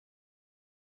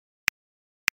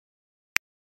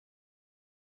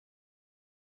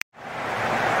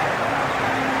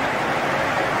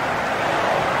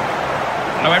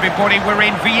everybody. We're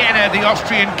in Vienna, the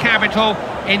Austrian capital,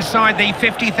 inside the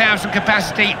 50,000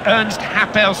 capacity Ernst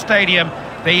Happel Stadium,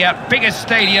 the biggest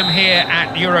stadium here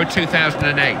at Euro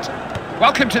 2008.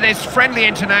 Welcome to this friendly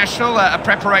international, a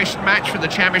preparation match for the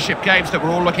championship games that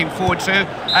we're all looking forward to.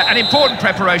 An important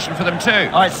preparation for them too.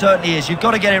 Oh, it certainly is. You've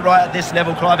got to get it right at this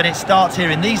level, Clive, and it starts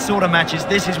here. In these sort of matches,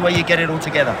 this is where you get it all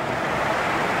together.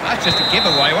 That's just a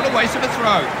giveaway. What a waste of a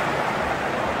throw.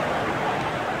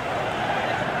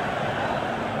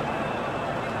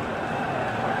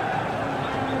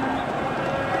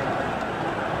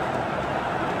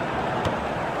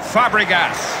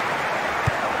 Fabregas.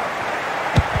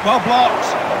 Well blocked.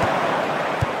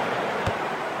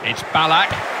 It's Ballack.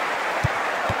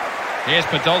 Here's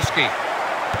Podolski.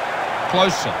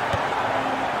 Closer.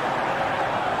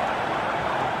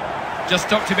 Just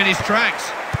stopped him in his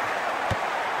tracks.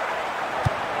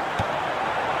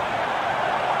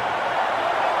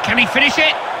 Can he finish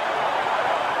it?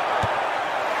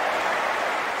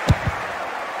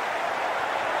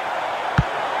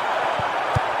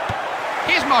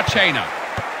 Here's Marchena.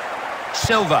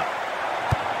 Silva.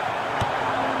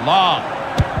 Long.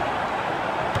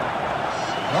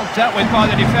 Well dealt with by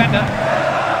the defender.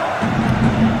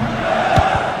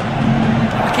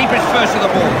 The keeper's first to the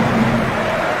ball.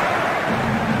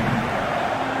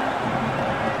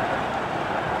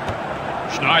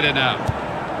 Schneider now.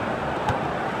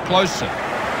 Closer.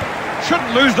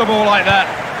 Shouldn't lose the ball like that.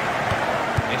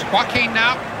 It's Joaquin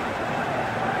now.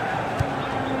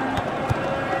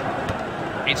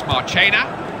 It's Marchena.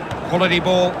 Quality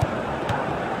ball.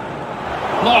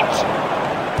 Blocked.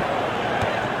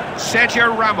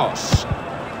 Sergio Ramos.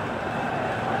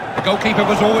 The goalkeeper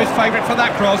was always favourite for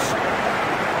that cross.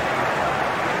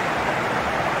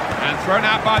 And thrown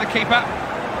out by the keeper.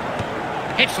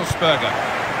 Hitzelsperger.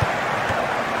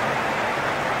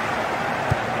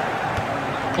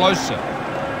 Closer.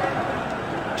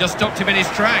 Just stopped him in his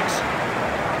tracks.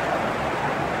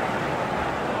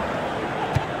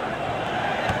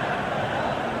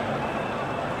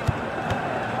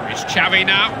 It's Xavi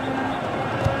now.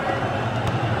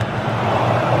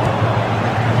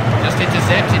 Just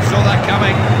intercepted, saw that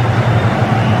coming.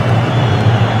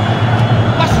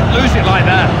 Mustn't lose it like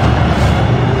that.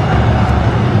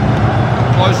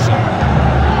 Closer.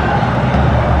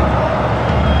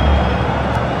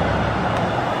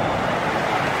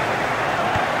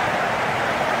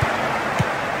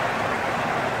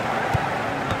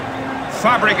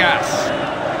 Fabregas.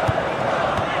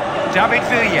 David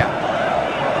Villa.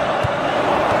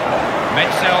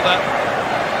 Metzelder.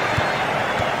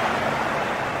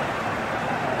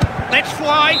 Let's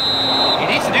fly. He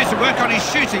needs to do some work on his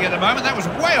shooting at the moment. That was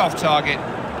way off target.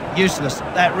 Useless.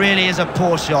 That really is a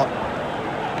poor shot.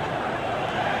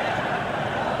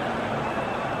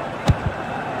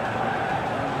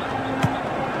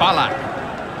 Ballack.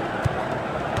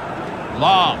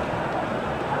 Long.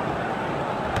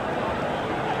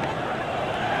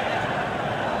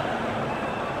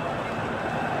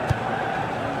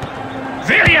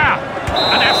 Villa!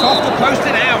 And that's off the post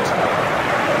and out.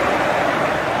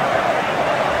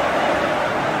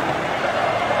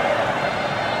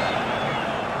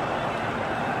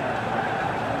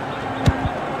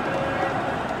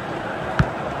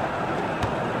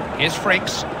 Here's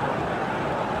Fricks.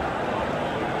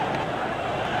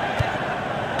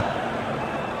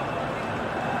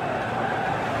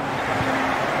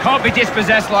 Can't be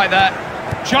dispossessed like that.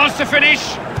 Chance to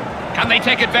finish. Can they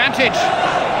take advantage?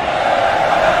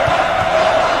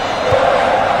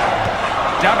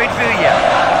 David Villa.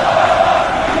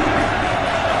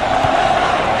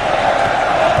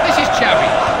 This is Xavi.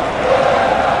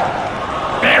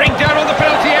 Bearing down on the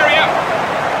penalty area.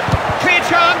 Clear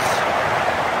chance.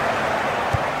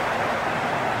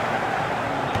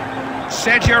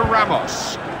 Sergio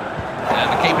Ramos.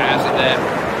 And the keeper has it there.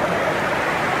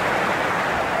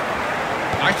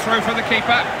 Nice throw from the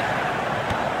keeper.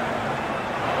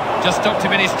 Just stopped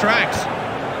him in his tracks.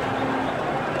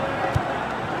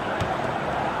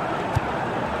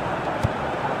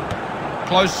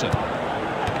 Closer.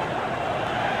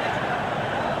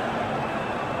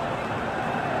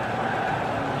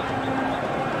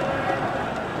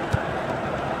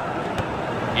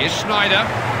 Here's Schneider.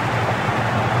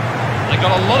 They've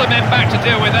got a lot of men back to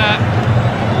deal with that.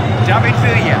 David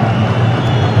Villa.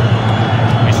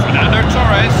 It's Fernando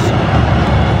Torres.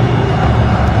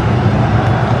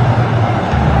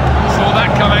 Saw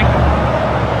that coming.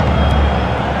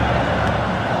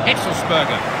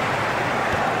 Hitzelsperger.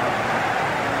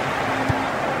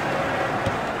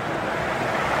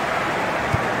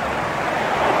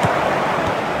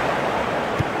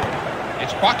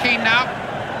 It's Joaquin now.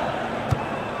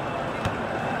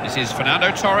 This is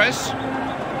Fernando Torres.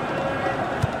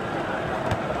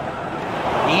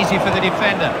 Easy for the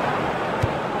defender.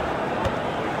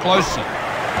 Closer.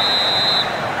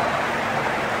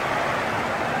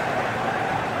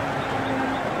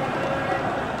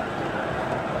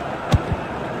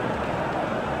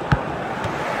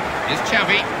 Here's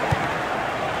Xavi.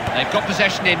 They've got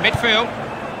possession in midfield.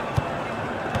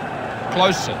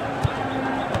 Closer.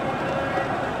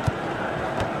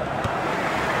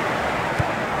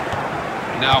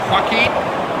 Now Joaquin.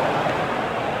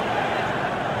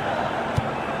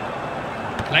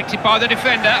 Collected by the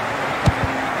defender.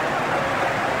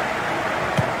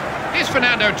 Here's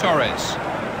Fernando Torres.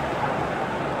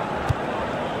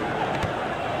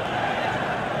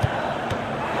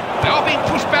 They are being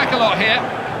pushed back a lot here.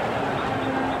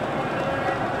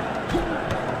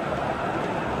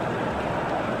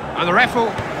 And the ref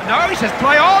will... No, he says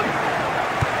play on.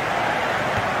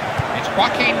 It's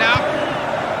Joaquin now.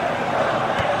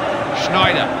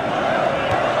 Schneider.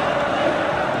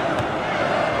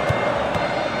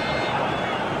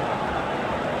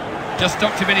 Just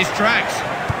stopped him in his tracks.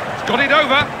 He's got it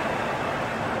over.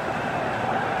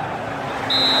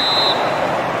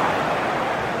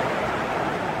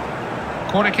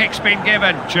 Corner kick's been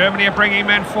given. Germany are bringing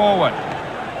men forward.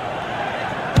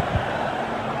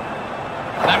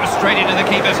 That was straight into the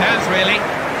keeper's hands, really.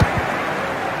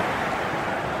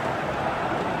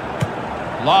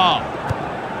 Law.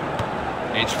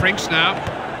 It's Frinks now.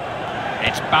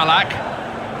 It's Ballack.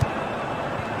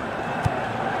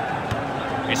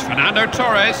 It's Fernando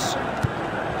Torres.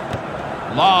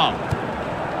 Long.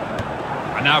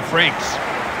 And now Frinks.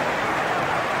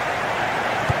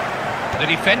 The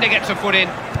defender gets a foot in.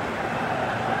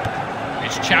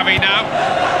 It's Xavi now.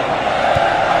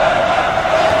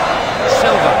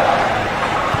 Silva.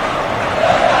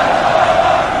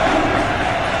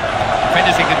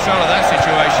 Defender's in control of that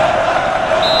situation.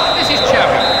 This is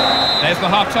Xavi. There's the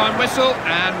half-time whistle,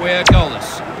 and we're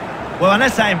goalless. Well,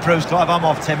 unless that improves, Clive, I'm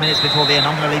off 10 minutes before the end.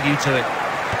 I'm going to leave you to it.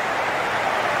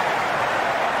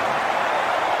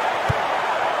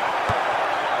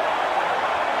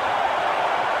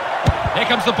 Here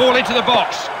comes the ball into the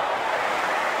box.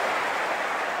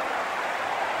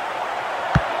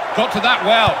 Got to that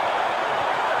well.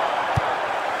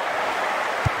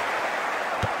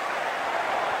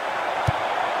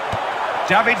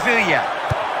 David Villa.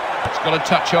 It's got a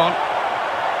touch on.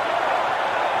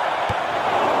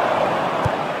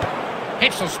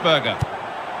 Hitzelsberger.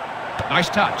 Nice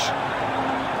touch.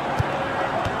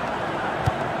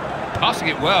 Passing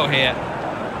it well here.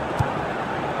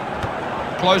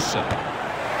 Closer.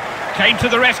 Came to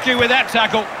the rescue with that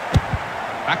tackle.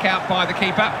 Back out by the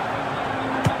keeper.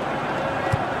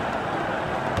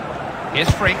 Here's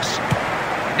Frinks.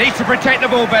 Needs to protect the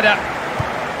ball better.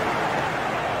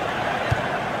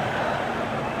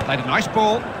 Played a nice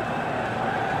ball.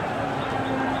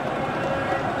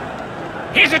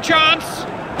 Here's a chance.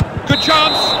 Good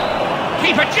chance.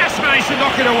 Keeper just managed to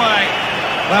knock it away.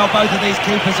 Well, both of these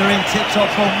keepers are in tip-top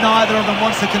form. Neither of them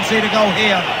wants to concede a goal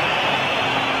here.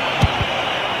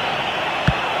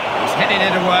 He's heading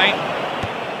it away.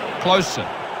 Closer.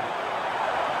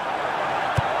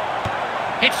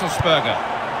 Hitzelsberger.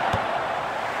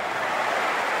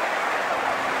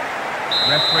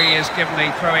 Referee has given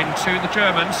the throw-in to the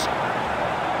Germans.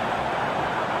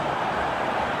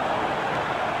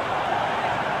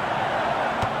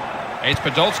 It's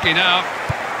Podolski now.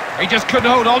 He just couldn't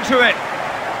hold on to it.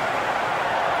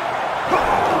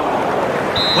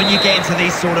 When you get into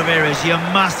these sort of areas, you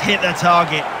must hit the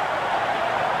target.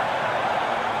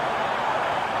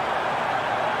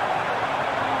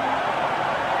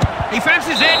 He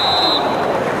fancies it.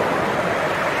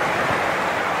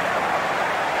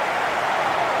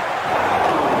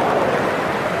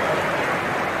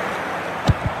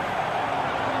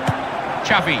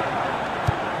 Xavi.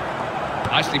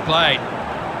 Nicely played.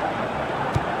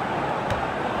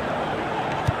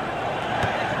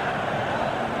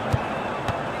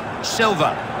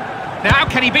 Silva. Now,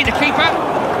 can he beat the keeper?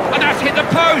 And that's hit the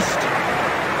post.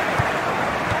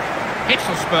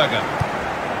 Hitzelsberger.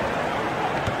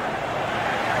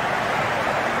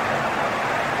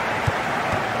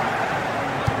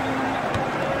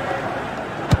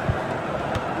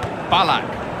 Ballack.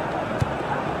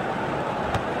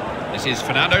 This is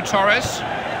Fernando Torres.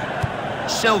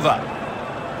 Silva.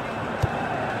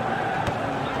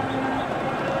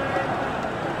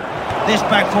 This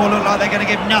back four look like they're going to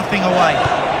give nothing away.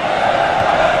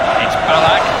 It's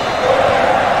Ballack.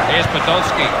 Here's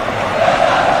Podolski.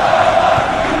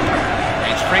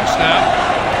 It's Frinks now.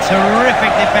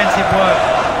 Terrific defensive work.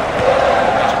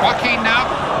 It's Joaquin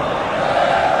now.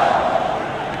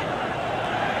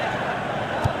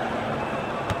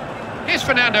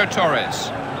 Here's Fernando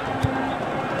Torres.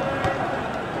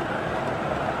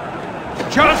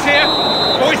 Chance here.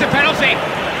 Oh, it's a penalty.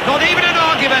 Not even an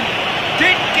argument.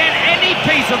 Didn't get any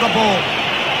piece of the ball.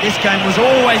 This game was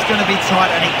always going to be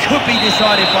tight, and it could be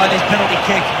decided by this penalty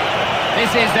kick. This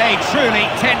is a truly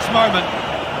tense moment.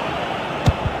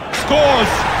 Scores.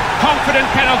 Confident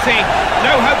penalty.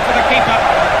 No hope for the keeper.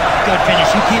 Good finish.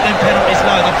 You keep them penalties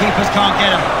low, the keepers can't get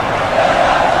them.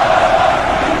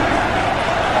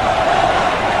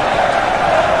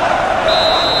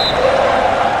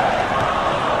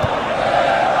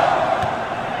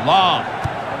 Long.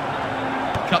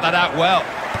 Cut that out well.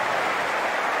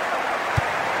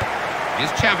 Here's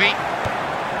Xavi.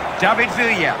 David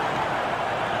Villa.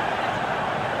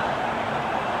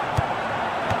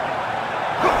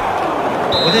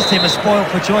 Well, this team is spoiled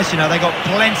for choice, you know. They've got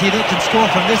plenty that can score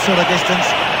from this sort of distance.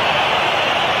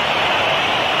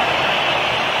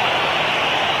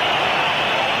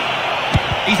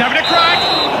 He's having a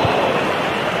crack.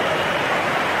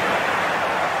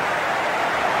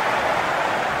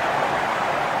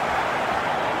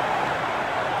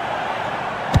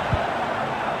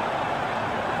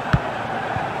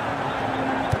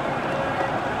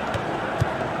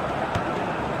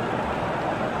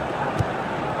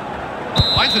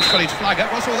 Linesman's got his flag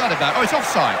up. What's all that about? Oh, it's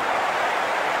offside.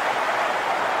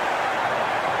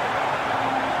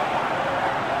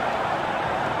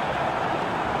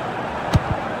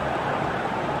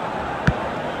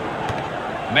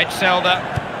 Metzelder.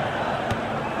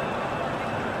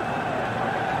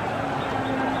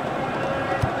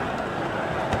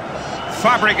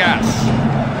 Fabregas.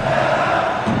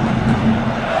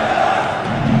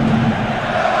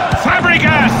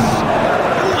 Fabregas!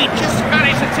 Oh, he just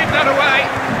managed to tip that away.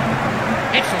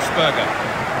 Hitzelsberger.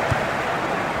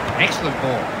 Excellent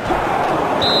ball.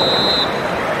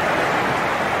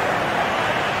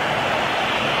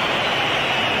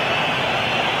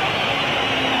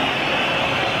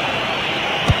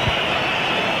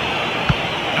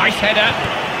 Nice header.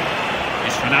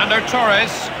 It's Fernando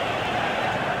Torres.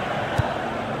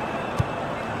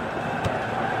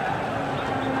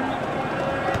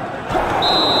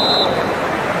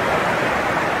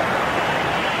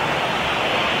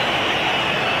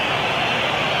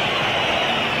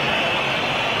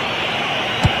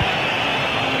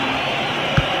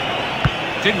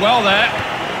 Did well there.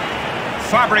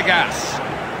 Fabregas.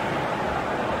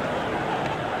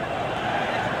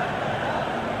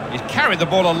 He's carried the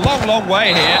ball a long, long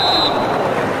way here.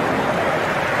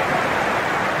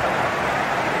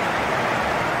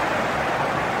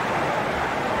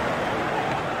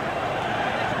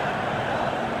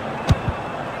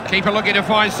 Keeper looking to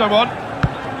find someone.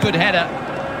 Good header.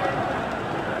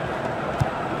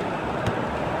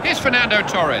 Here's Fernando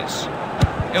Torres.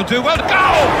 He'll do well to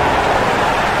goal!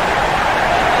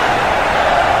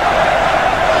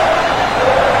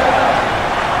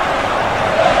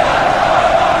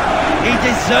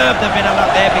 Deserved a bit of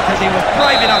luck there because he was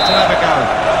brave enough to have a go.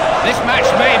 This match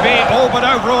may be all but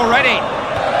over already.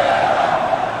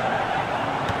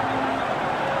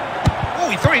 Oh,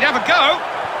 he thought he'd have a go.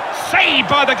 Saved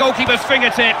by the goalkeeper's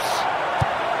fingertips.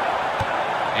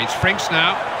 It's Frinks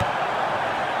now.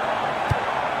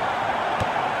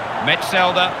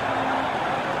 Metzelder.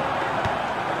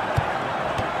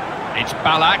 It's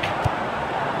Ballack.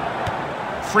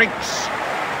 Frinks.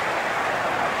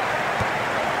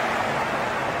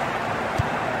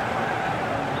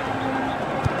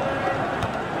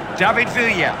 David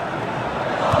Villa.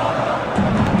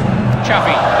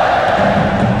 Xavi.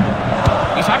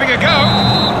 He's having a go.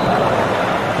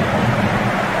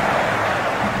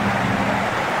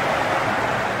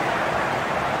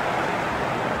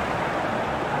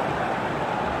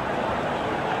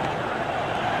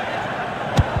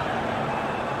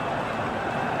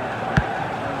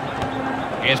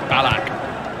 Here's Ballack.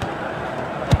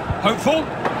 Hopeful.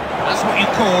 That's what you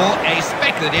call a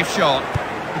speculative shot.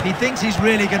 If he thinks he's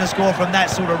really going to score from that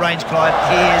sort of range, Clive,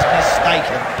 he is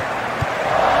mistaken.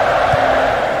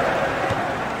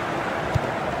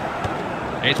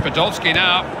 It's Podolski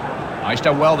now. Oh, he's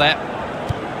done well there.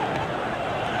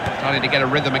 Starting to get a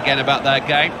rhythm again about that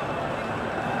game.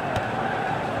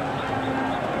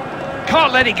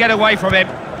 Can't let it get away from him.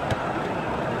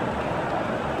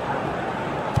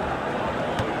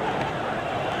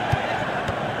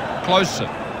 Closer.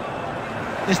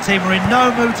 This team are in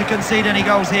no mood to concede any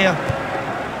goals here.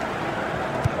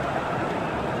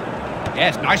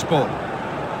 Yes, nice ball.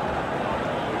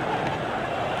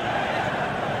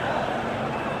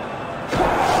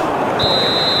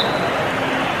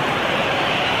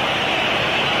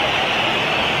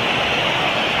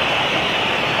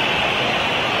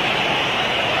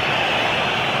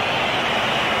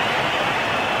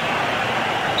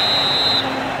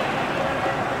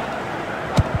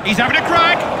 He's having a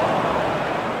crack.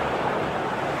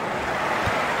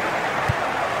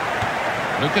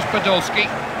 Lucas Podolski.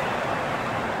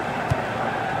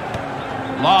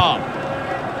 Long.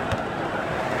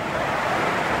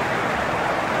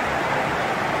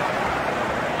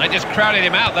 They just crowded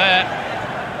him out there.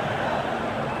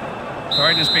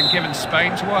 Foreign's been given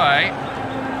Spain's way.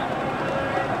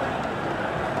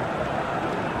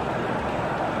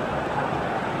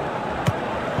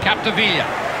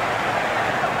 Capdevila.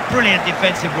 Brilliant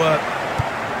defensive work.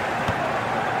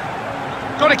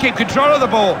 Got to keep control of the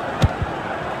ball.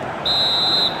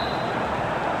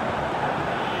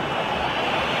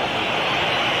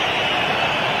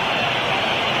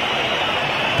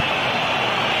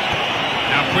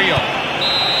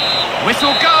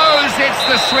 Whistle goes, it's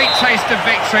the sweet taste of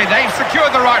victory. They've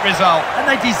secured the right result. And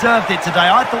they deserved it today.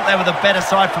 I thought they were the better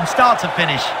side from start to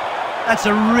finish. That's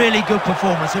a really good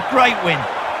performance, a great win.